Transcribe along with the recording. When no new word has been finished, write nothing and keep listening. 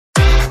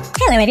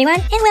Hello, everyone,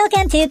 and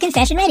welcome to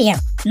Confession Radio.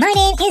 My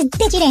name is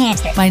Bitchy the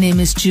Hamster. My name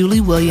is Julie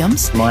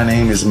Williams. My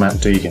name is Matt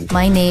Deegan.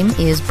 My name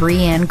is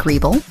Brianne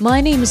Griebel. My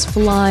name is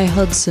Fly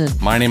Hudson.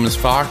 My name is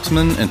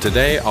Foxman, and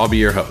today I'll be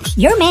your host.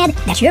 You're mad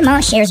that your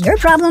mom shares your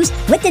problems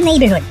with the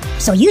neighborhood,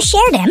 so you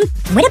share them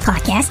with a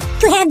podcast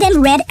to have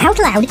them read out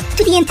loud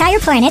to the entire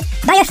planet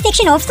by a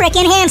fictional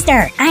frickin'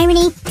 hamster.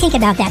 Irony? Think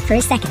about that for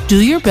a second.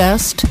 Do your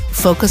best.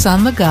 Focus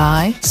on the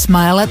guy.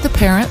 Smile at the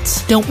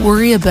parents. Don't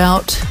worry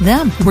about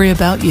them. Worry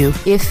about you.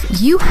 If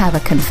you have a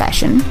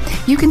confession,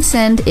 you can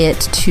send it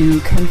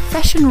to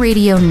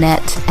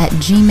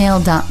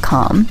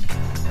confessionradionet@gmail.com.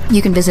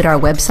 You can visit our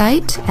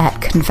website at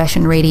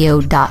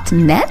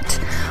confessionradio.net,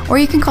 or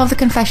you can call the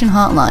Confession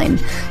Hotline,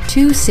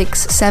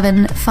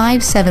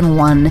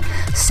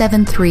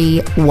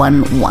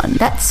 267-571-7311.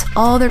 That's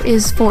all there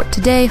is for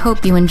today.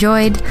 Hope you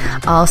enjoyed.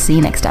 I'll see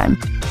you next time.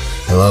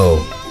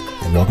 Hello,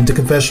 and welcome to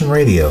Confession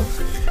Radio.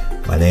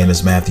 My name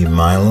is Matthew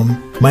Milam.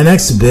 My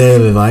next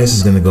bit of advice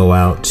is going to go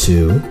out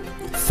to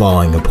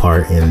Falling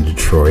Apart in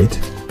Detroit,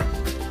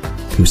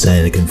 who sent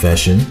in a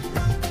confession.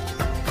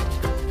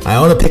 I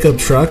own a pickup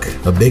truck,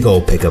 a big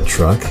old pickup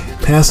truck,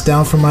 passed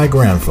down from my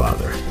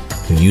grandfather,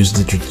 who used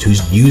it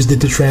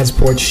to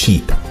transport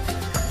sheep.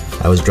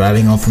 I was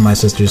driving home from my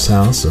sister's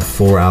house, a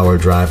 4-hour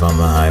drive on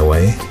the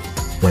highway,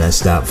 when I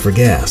stopped for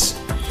gas.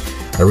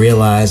 I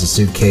realized a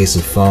suitcase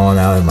had fallen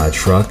out of my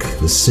truck.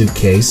 The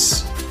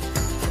suitcase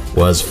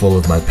was full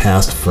of my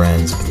past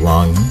friends'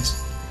 belongings.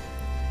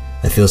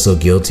 I feel so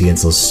guilty and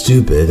so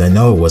stupid. I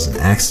know it was an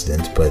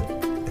accident, but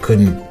I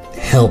couldn't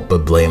help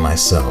but blame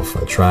myself.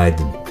 I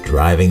tried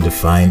driving to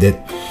find it,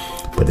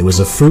 but it was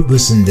a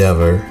fruitless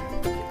endeavor.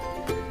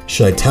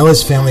 Should I tell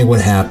his family what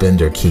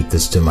happened or keep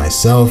this to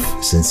myself,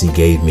 since he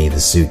gave me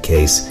the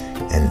suitcase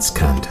and its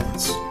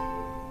contents?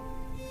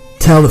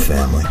 Tell the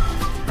family.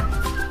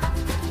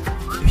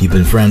 If you've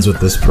been friends with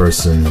this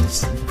person,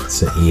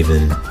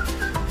 even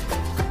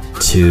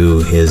to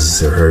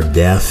his or her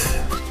death,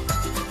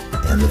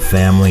 and the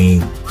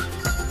family,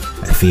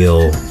 I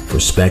feel,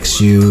 respects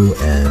you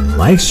and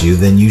likes you,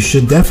 then you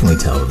should definitely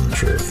tell them the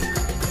truth.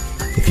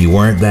 If you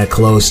weren't that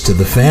close to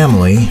the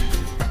family,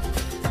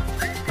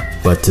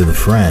 but to the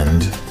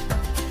friend,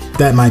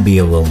 that might be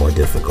a little more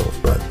difficult.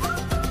 But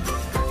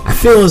I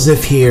feel as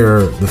if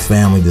here the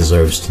family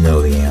deserves to know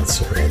the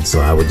answer, and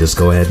so I would just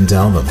go ahead and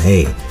tell them,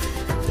 hey,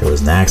 there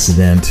was an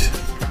accident,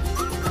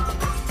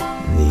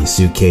 the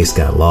suitcase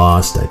got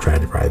lost, I tried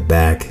to drive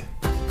back.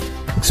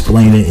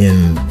 Explain it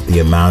in the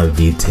amount of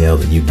detail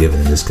that you've given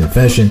in this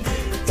confession,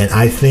 and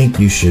I think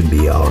you should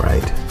be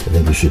alright.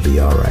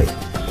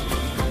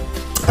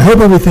 I hope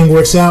everything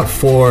works out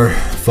for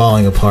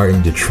Falling Apart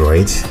in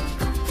Detroit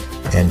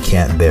and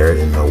Can't Bear It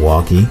in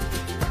Milwaukee.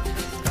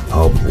 I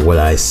hope what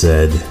I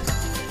said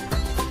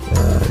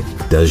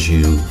does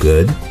you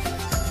good.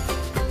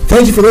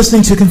 Thank you for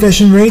listening to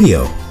Confession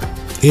Radio.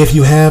 If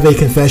you have a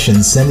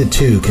confession, send it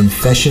to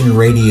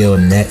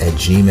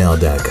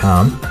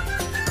confessionradionet@gmail.com.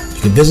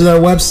 You can visit our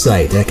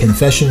website at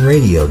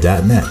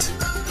confessionradio.net.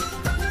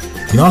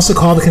 You can also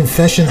call the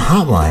Confession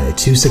Hotline at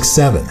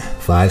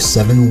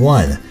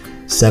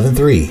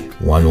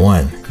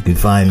 267-571-7311. You can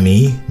find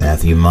me,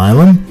 Matthew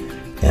Milam,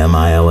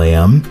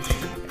 M-I-L-A-M,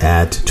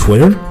 at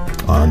Twitter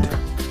on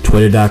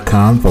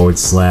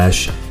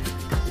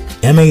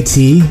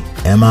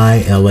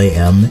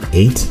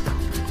twitter.com/MATMILAM8.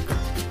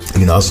 You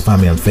can also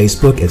find me on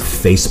Facebook at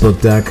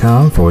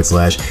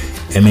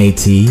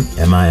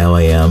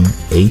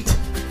facebook.com/MATMILAM8.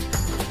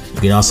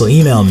 You can also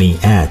email me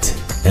at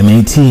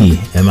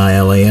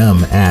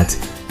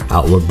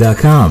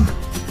matmilam@outlook.com.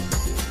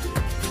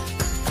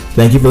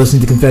 Thank you for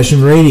listening to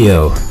Confession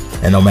Radio,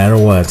 and no matter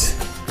what,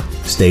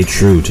 stay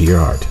true to your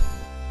heart.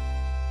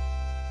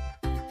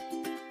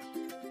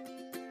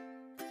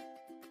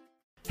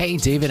 Hey,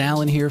 David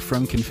Allen here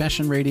from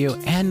Confession Radio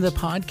and the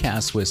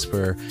Podcast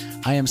Whisperer.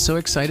 I am so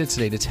excited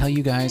today to tell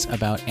you guys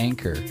about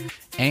Anchor.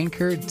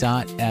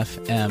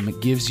 Anchor.fm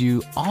gives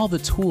you all the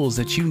tools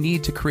that you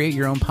need to create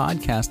your own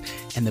podcast,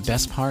 and the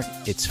best part,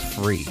 it's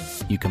free.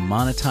 You can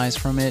monetize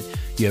from it.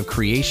 You have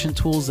creation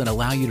tools that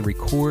allow you to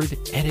record,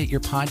 edit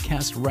your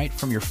podcast right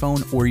from your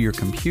phone or your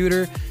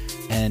computer,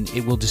 and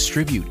it will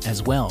distribute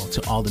as well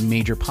to all the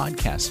major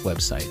podcast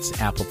websites,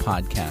 Apple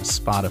Podcasts,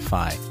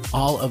 Spotify,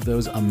 all of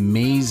those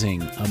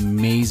amazing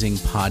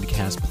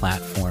podcast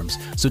platforms.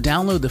 So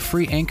download the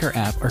free Anchor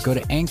app or go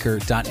to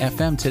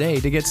anchor.fm today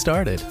to get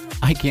started.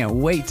 I can't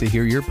wait to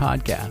hear your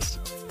podcast.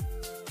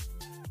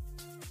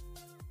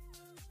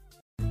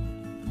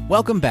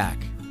 Welcome back.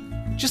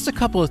 Just a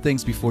couple of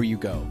things before you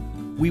go.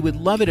 We would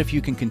love it if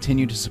you can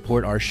continue to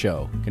support our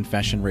show,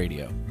 Confession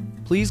Radio.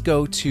 Please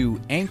go to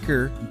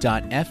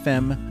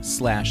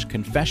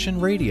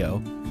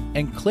anchor.fm/confessionradio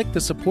and click the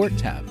support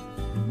tab.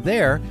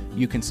 There,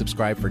 you can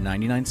subscribe for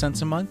 99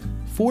 cents a month,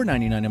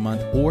 $4.99 a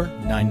month, or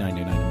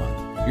 $9.99 a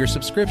month. Your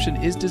subscription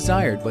is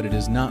desired, but it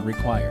is not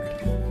required.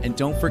 And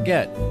don't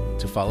forget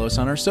to follow us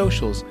on our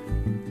socials,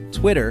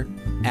 Twitter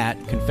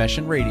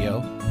 @Confession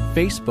Radio,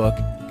 Facebook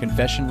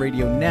Confession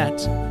Radio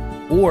Net,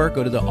 or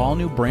go to the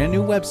all-new,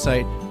 brand-new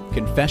website,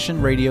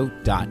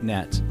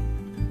 confessionradio.net.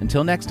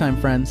 Until next time,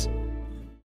 friends.